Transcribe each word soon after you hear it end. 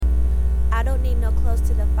I don't need no clothes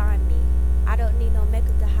to define me. I don't need no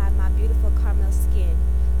makeup to hide my beautiful caramel skin.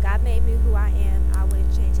 God made me who I am, I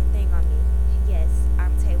wouldn't change a thing on me. Yes,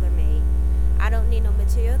 I'm tailor made. I don't need no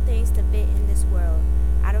material things to fit in this world.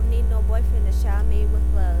 I don't need no boyfriend to shower me with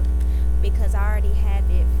love.